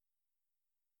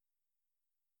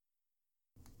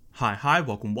Hi,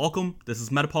 welcome. This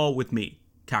is MetaPol with me,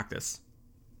 Cactus.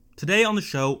 Today on the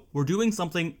show, we're doing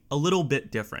something a little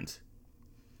bit different.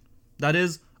 That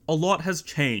is, a lot has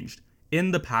changed in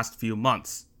the past few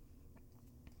months.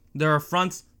 There are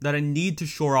fronts that I need to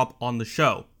shore up on the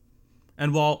show.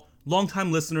 And while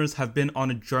longtime listeners have been on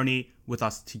a journey with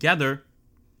us together,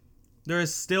 there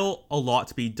is still a lot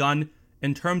to be done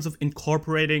in terms of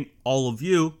incorporating all of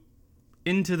you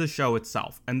into the show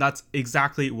itself, and that's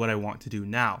exactly what I want to do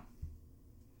now.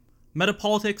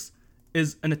 Metapolitics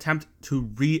is an attempt to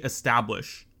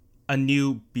re-establish a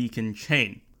new beacon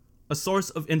chain, a source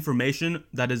of information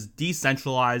that is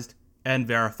decentralized and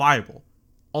verifiable.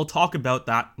 I'll talk about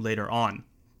that later on.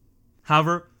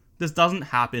 However, this doesn't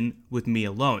happen with me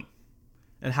alone.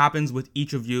 It happens with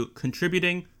each of you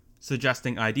contributing,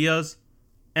 suggesting ideas,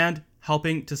 and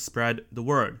helping to spread the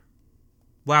word.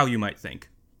 Wow, you might think.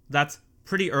 That's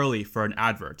pretty early for an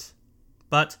advert.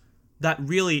 But that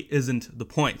really isn't the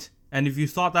point. And if you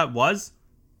thought that was,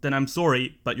 then I'm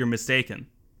sorry, but you're mistaken.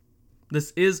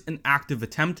 This is an active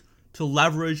attempt to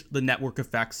leverage the network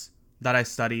effects that I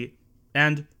study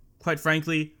and, quite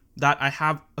frankly, that I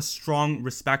have a strong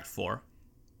respect for.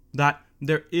 That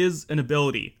there is an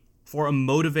ability for a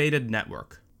motivated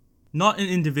network, not an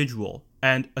individual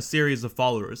and a series of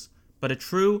followers, but a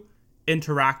true,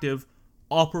 interactive,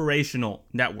 operational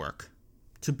network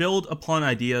to build upon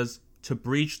ideas, to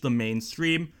breach the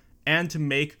mainstream, and to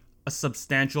make a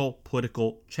substantial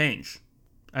political change.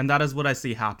 And that is what I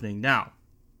see happening now.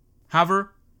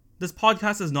 However, this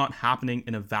podcast is not happening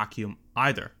in a vacuum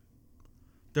either.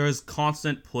 There is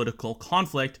constant political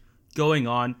conflict going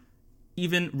on,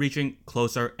 even reaching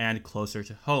closer and closer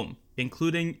to home,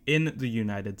 including in the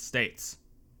United States.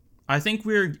 I think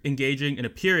we're engaging in a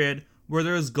period where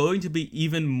there is going to be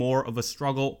even more of a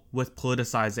struggle with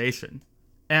politicization,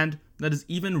 and that is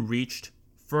even reached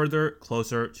further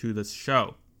closer to this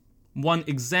show. One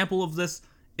example of this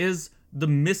is the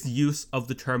misuse of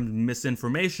the term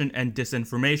misinformation and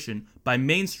disinformation by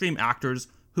mainstream actors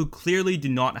who clearly do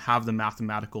not have the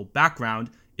mathematical background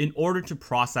in order to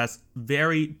process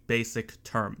very basic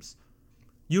terms.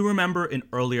 You remember in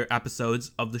earlier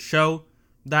episodes of the show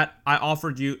that I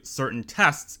offered you certain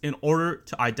tests in order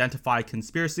to identify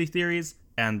conspiracy theories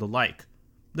and the like.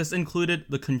 This included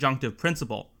the conjunctive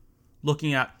principle,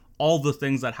 looking at all the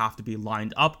things that have to be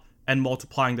lined up and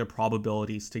multiplying their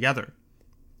probabilities together.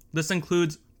 This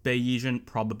includes Bayesian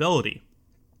probability.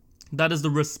 That is the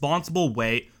responsible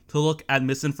way to look at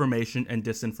misinformation and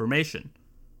disinformation.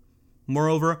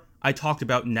 Moreover, I talked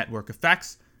about network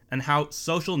effects and how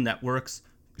social networks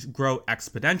grow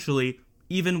exponentially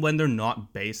even when they're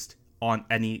not based on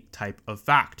any type of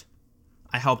fact.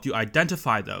 I helped you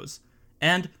identify those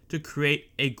and to create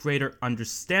a greater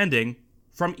understanding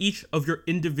from each of your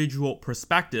individual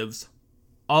perspectives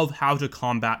of how to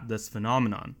combat this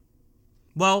phenomenon.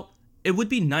 Well, it would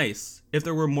be nice if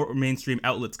there were more mainstream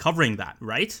outlets covering that,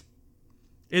 right?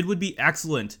 It would be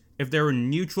excellent if there were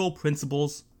neutral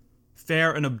principles,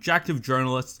 fair and objective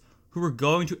journalists who were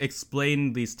going to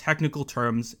explain these technical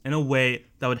terms in a way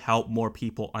that would help more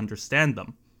people understand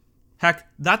them. Heck,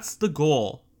 that's the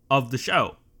goal of the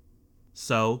show.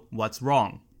 So, what's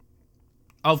wrong?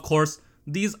 Of course,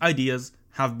 these ideas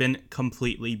have been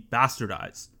completely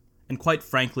bastardized, and quite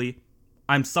frankly,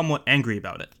 I'm somewhat angry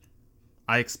about it.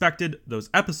 I expected those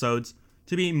episodes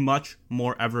to be much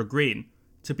more evergreen,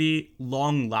 to be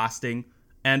long-lasting,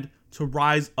 and to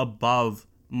rise above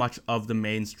much of the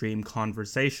mainstream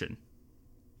conversation.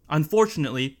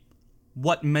 Unfortunately,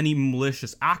 what many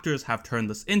malicious actors have turned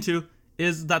this into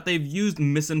is that they've used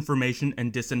misinformation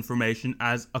and disinformation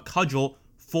as a cudgel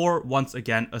for, once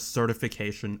again, a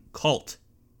certification cult.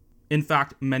 In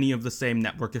fact, many of the same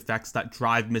network effects that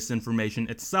drive misinformation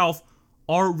itself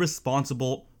are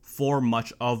responsible for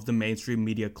much of the mainstream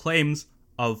media claims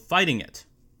of fighting it.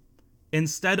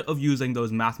 Instead of using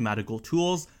those mathematical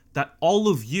tools that all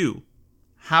of you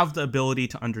have the ability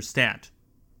to understand,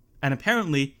 and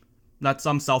apparently that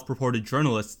some self-purported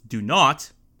journalists do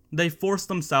not, they force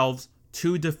themselves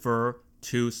to defer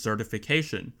to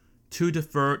certification, to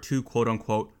defer to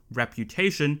quote-unquote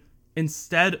reputation,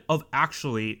 instead of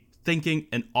actually thinking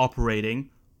and operating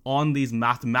on these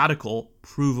mathematical,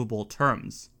 provable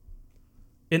terms.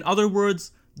 In other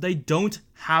words, they don't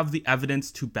have the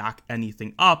evidence to back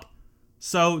anything up,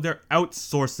 so they're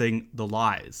outsourcing the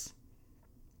lies.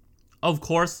 Of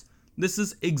course, this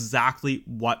is exactly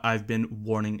what I've been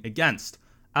warning against,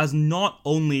 as not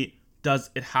only does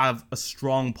it have a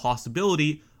strong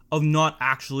possibility of not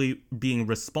actually being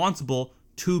responsible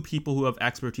to people who have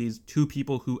expertise, to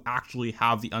people who actually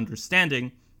have the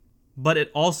understanding, but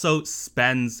it also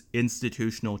spends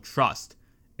institutional trust.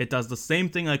 It does the same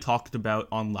thing I talked about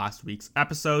on last week's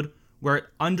episode, where it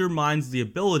undermines the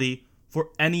ability for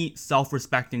any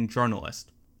self-respecting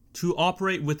journalist to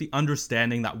operate with the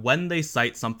understanding that when they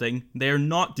cite something, they are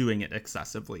not doing it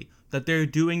excessively, that they are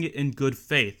doing it in good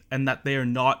faith, and that they are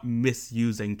not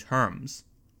misusing terms.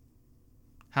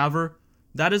 However,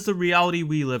 that is the reality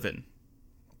we live in.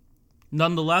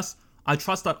 Nonetheless, I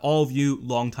trust that all of you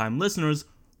longtime listeners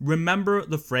remember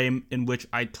the frame in which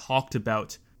I talked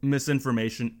about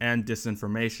misinformation and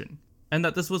disinformation, and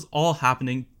that this was all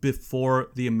happening before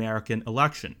the American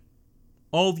election.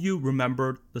 All of you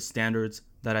remembered the standards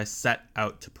that I set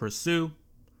out to pursue,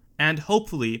 and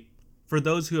hopefully, for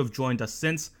those who have joined us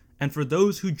since, and for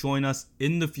those who join us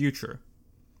in the future,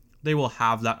 they will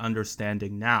have that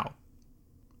understanding now.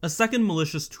 A second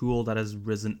malicious tool that has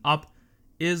risen up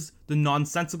is the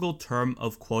nonsensical term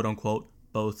of quote-unquote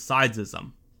both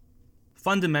sidesism.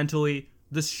 Fundamentally,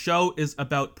 this show is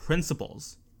about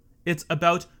principles. It's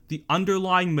about the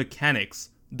underlying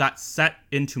mechanics that set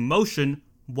into motion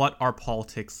what our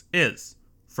politics is,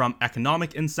 from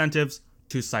economic incentives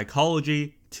to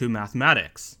psychology to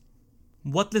mathematics.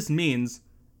 What this means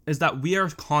is that we are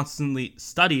constantly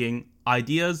studying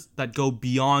ideas that go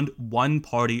beyond one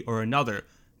party or another,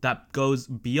 that goes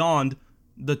beyond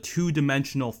the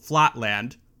two-dimensional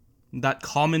flatland that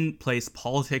commonplace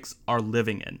politics are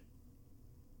living in.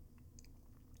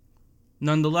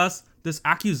 Nonetheless, this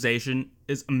accusation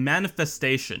is a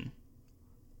manifestation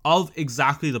of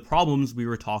exactly the problems we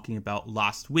were talking about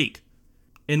last week,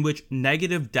 in which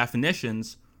negative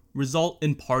definitions result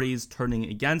in parties turning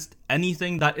against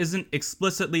anything that isn't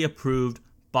explicitly approved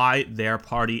by their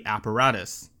party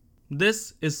apparatus.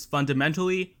 This is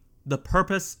fundamentally the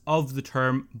purpose of the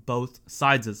term both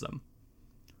sidesism.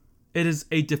 It is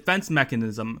a defense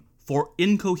mechanism for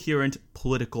incoherent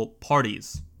political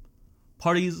parties.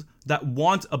 Parties that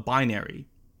want a binary,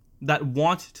 that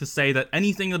want to say that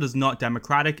anything that is not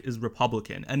Democratic is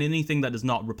Republican, and anything that is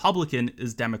not Republican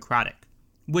is Democratic,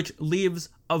 which leaves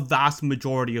a vast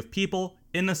majority of people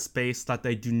in a space that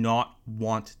they do not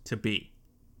want to be.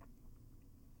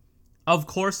 Of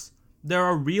course, there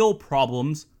are real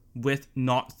problems with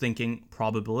not thinking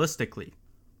probabilistically.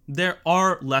 There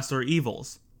are lesser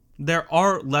evils. There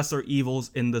are lesser evils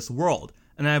in this world,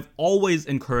 and I've always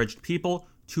encouraged people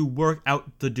to work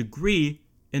out the degree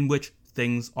in which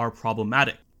things are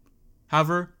problematic.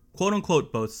 However,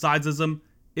 quote-unquote both sidesism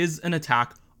is an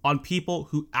attack on people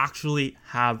who actually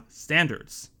have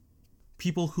standards.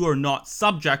 People who are not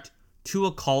subject to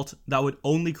a cult that would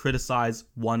only criticize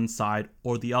one side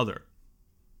or the other.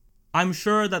 I'm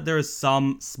sure that there is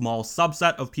some small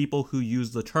subset of people who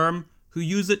use the term, who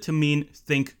use it to mean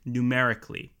think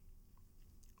numerically.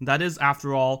 That is,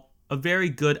 after all, a very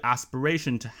good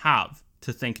aspiration to have,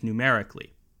 to think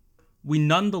numerically. We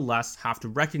nonetheless have to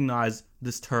recognize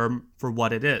this term for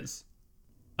what it is.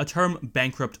 A term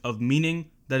bankrupt of meaning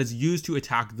that is used to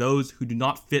attack those who do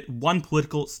not fit one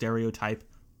political stereotype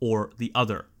or the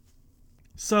other.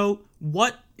 So,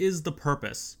 what is the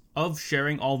purpose of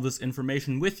sharing all this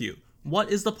information with you?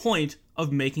 What is the point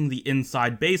of making the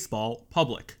inside baseball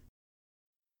public?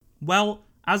 Well,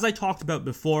 as I talked about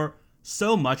before,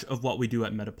 so much of what we do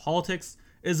at Metapolitics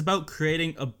is about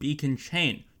creating a beacon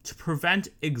chain to prevent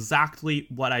exactly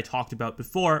what I talked about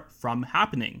before from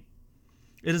happening.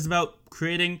 It is about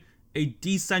creating a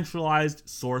decentralized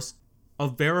source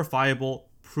of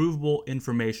verifiable, provable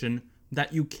information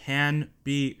that you can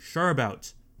be sure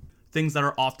about. Things that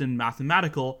are often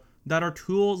mathematical, that are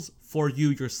tools for you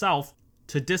yourself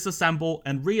to disassemble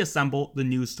and reassemble the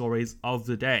news stories of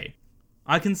the day.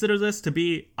 I consider this to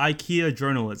be IKEA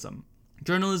journalism.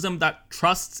 Journalism that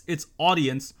trusts its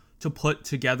audience to put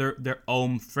together their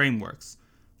own frameworks.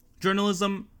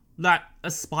 Journalism that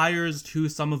aspires to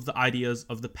some of the ideas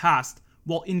of the past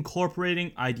while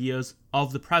incorporating ideas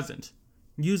of the present,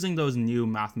 using those new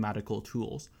mathematical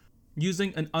tools,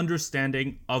 using an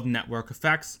understanding of network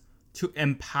effects to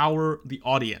empower the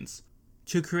audience,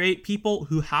 to create people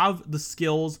who have the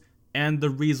skills and the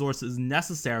resources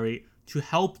necessary to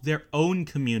help their own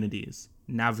communities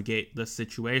navigate the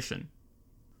situation.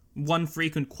 One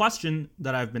frequent question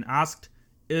that I've been asked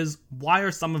is, why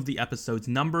are some of the episodes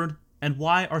numbered and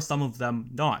why are some of them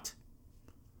not?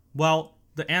 Well,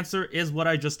 the answer is what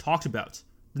I just talked about.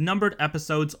 The numbered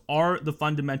episodes are the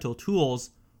fundamental tools,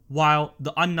 while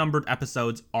the unnumbered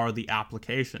episodes are the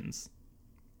applications.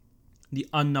 The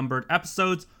unnumbered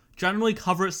episodes generally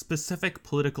cover specific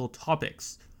political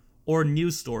topics or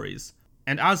news stories,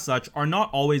 and as such are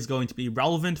not always going to be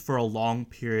relevant for a long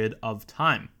period of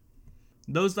time.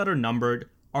 Those that are numbered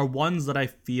are ones that I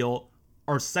feel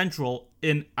are central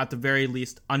in, at the very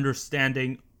least,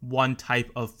 understanding one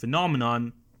type of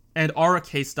phenomenon and are a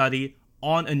case study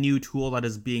on a new tool that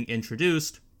is being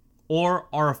introduced, or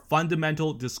are a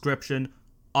fundamental description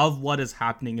of what is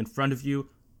happening in front of you,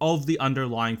 of the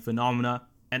underlying phenomena,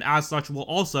 and as such will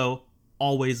also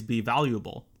always be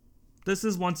valuable. This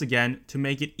is once again to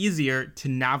make it easier to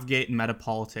navigate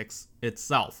metapolitics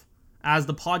itself, as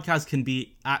the podcast can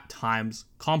be, at times,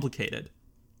 complicated.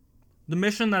 The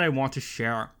mission that I want to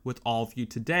share with all of you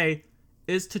today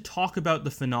is to talk about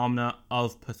the phenomena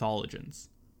of pathologens.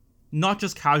 Not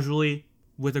just casually,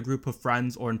 with a group of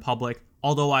friends or in public,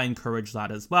 although I encourage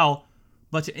that as well,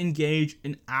 but to engage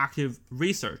in active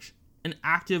research, an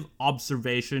active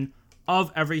observation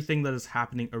of everything that is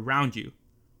happening around you,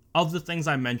 of the things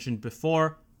I mentioned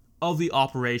before, of the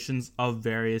operations of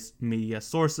various media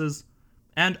sources,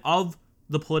 and of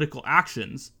the political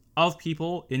actions of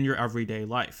people in your everyday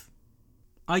life.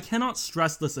 I cannot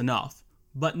stress this enough,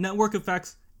 but network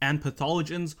effects and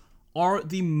pathologens are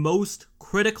the most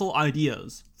critical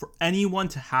ideas for anyone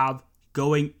to have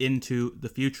going into the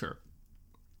future.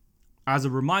 As a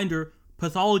reminder,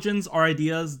 pathologens are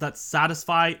ideas that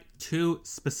satisfy two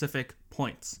specific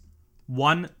points.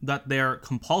 One, that they're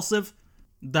compulsive,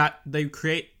 that they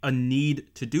create a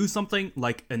need to do something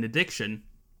like an addiction,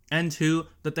 and two,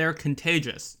 that they're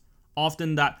contagious,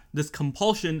 often that this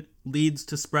compulsion leads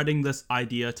to spreading this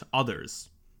idea to others.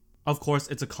 Of course,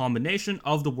 it's a combination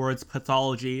of the words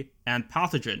pathology and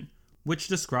pathogen, which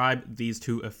describe these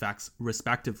two effects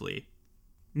respectively.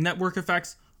 Network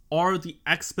effects are the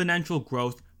exponential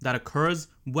growth that occurs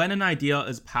when an idea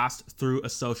is passed through a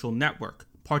social network,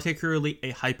 particularly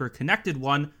a hyper-connected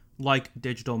one like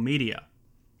digital media.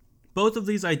 Both of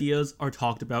these ideas are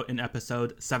talked about in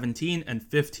episode 17 and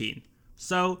 15,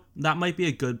 so that might be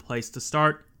a good place to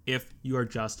start if you are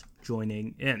just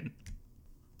joining in.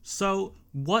 So,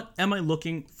 what am I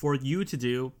looking for you to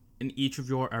do in each of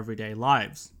your everyday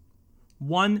lives?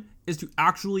 One is to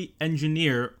actually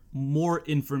engineer more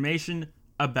information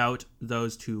about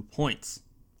those 2 points.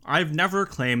 I've never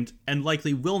claimed, and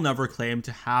likely will never claim,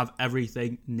 to have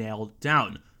everything nailed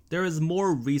down. There is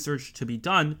more research to be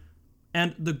done,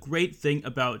 and the great thing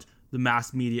about the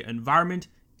mass media environment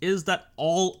is that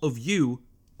all of you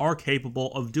are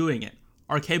capable of doing it,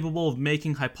 are capable of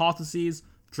making hypotheses,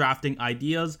 drafting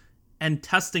ideas, and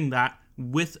testing that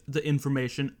with the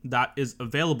information that is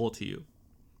available to you.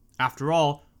 After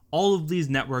all of these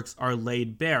networks are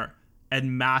laid bare,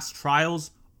 and mass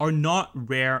trials are not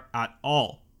rare at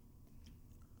all.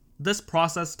 This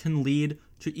process can lead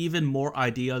to even more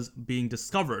ideas being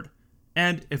discovered,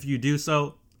 and if you do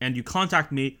so, and you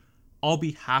contact me, I'll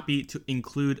be happy to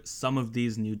include some of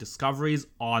these new discoveries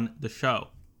on the show.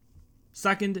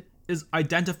 Second is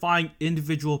identifying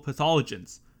individual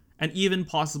pathogens, and even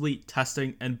possibly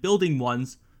testing and building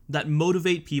ones that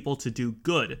motivate people to do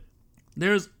good.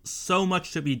 There's so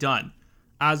much to be done,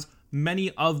 as many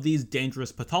of these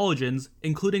dangerous pathogens,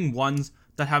 including ones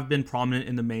that have been prominent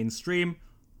in the mainstream,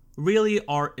 really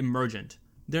are emergent.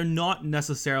 They're not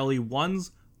necessarily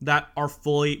ones that are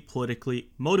fully politically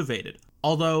motivated.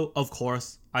 Although, of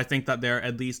course, I think that there are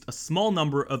at least a small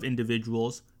number of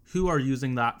individuals who are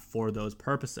using that for those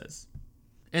purposes.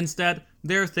 Instead,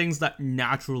 there are things that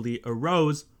naturally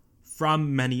arose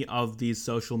from many of these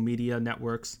social media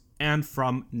networks and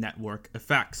from network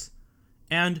effects.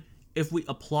 And if we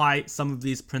apply some of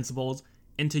these principles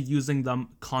into using them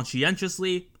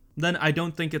conscientiously, then I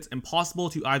don't think it's impossible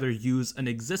to either use an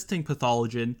existing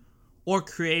pathogen or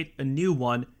create a new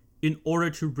one in order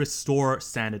to restore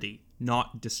sanity,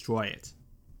 not destroy it.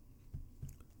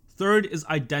 Third is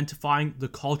identifying the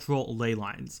cultural ley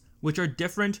lines, which are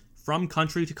different from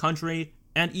country to country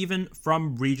and even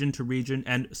from region to region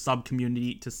and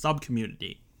subcommunity to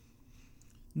subcommunity.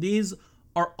 These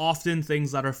are often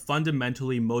things that are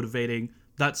fundamentally motivating,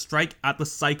 that strike at the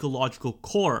psychological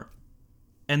core,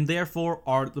 and therefore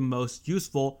are the most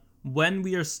useful when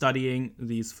we are studying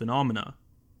these phenomena.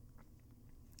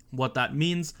 What that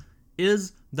means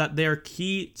is that they're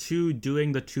key to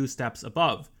doing the 2 steps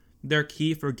above. They're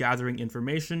key for gathering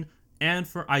information and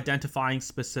for identifying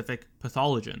specific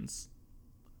pathogens.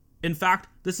 In fact,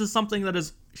 this is something that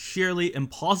is sheerly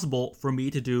impossible for me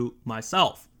to do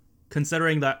myself,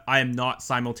 considering that I am not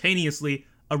simultaneously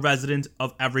a resident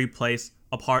of every place,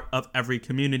 a part of every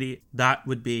community. That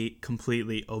would be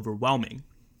completely overwhelming.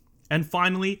 And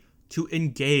finally, to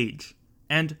engage.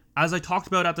 And as I talked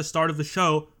about at the start of the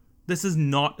show, this is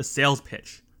not a sales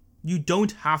pitch. You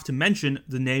don't have to mention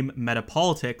the name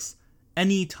metapolitics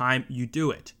anytime you do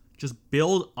it. Just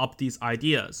build up these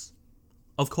ideas.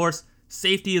 Of course,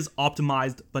 safety is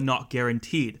optimized but not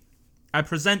guaranteed. I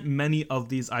present many of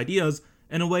these ideas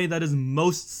in a way that is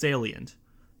most salient.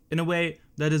 in a way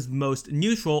that is most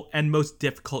neutral and most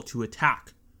difficult to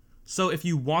attack. So if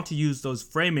you want to use those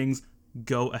framings,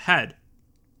 go ahead.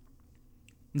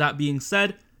 That being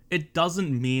said, it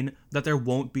doesn't mean that there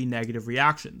won't be negative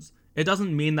reactions. It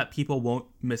doesn't mean that people won't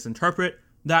misinterpret,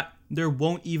 that there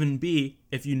won't even be,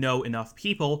 if you know enough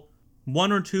people,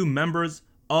 one or two members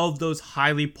of those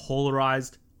highly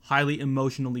polarized, highly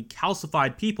emotionally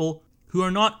calcified people who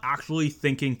are not actually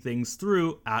thinking things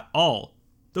through at all.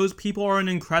 Those people are an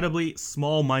incredibly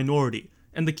small minority,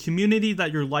 and the community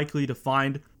that you're likely to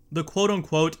find, the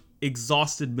quote-unquote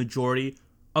exhausted majority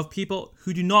of people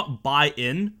who do not buy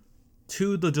in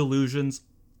to the delusions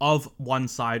of one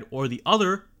side or the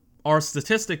other, are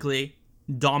statistically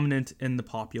dominant in the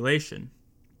population.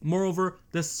 Moreover,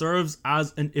 this serves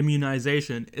as an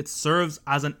immunization. It serves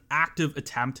as an active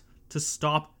attempt to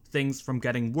stop things from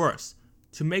getting worse,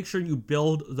 to make sure you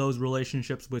build those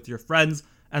relationships with your friends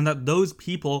and that those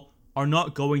people are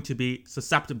not going to be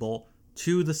susceptible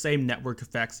to the same network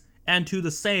effects and to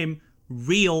the same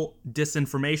real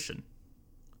disinformation.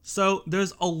 So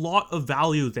there's a lot of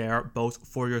value there, both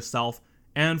for yourself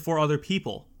and for other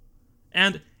people.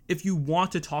 And if you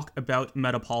want to talk about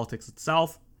metapolitics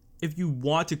itself, if you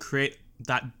want to create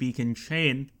that beacon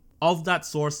chain of that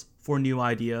source for new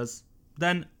ideas,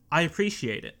 then I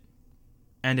appreciate it.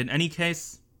 And in any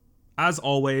case, as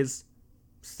always,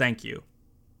 thank you.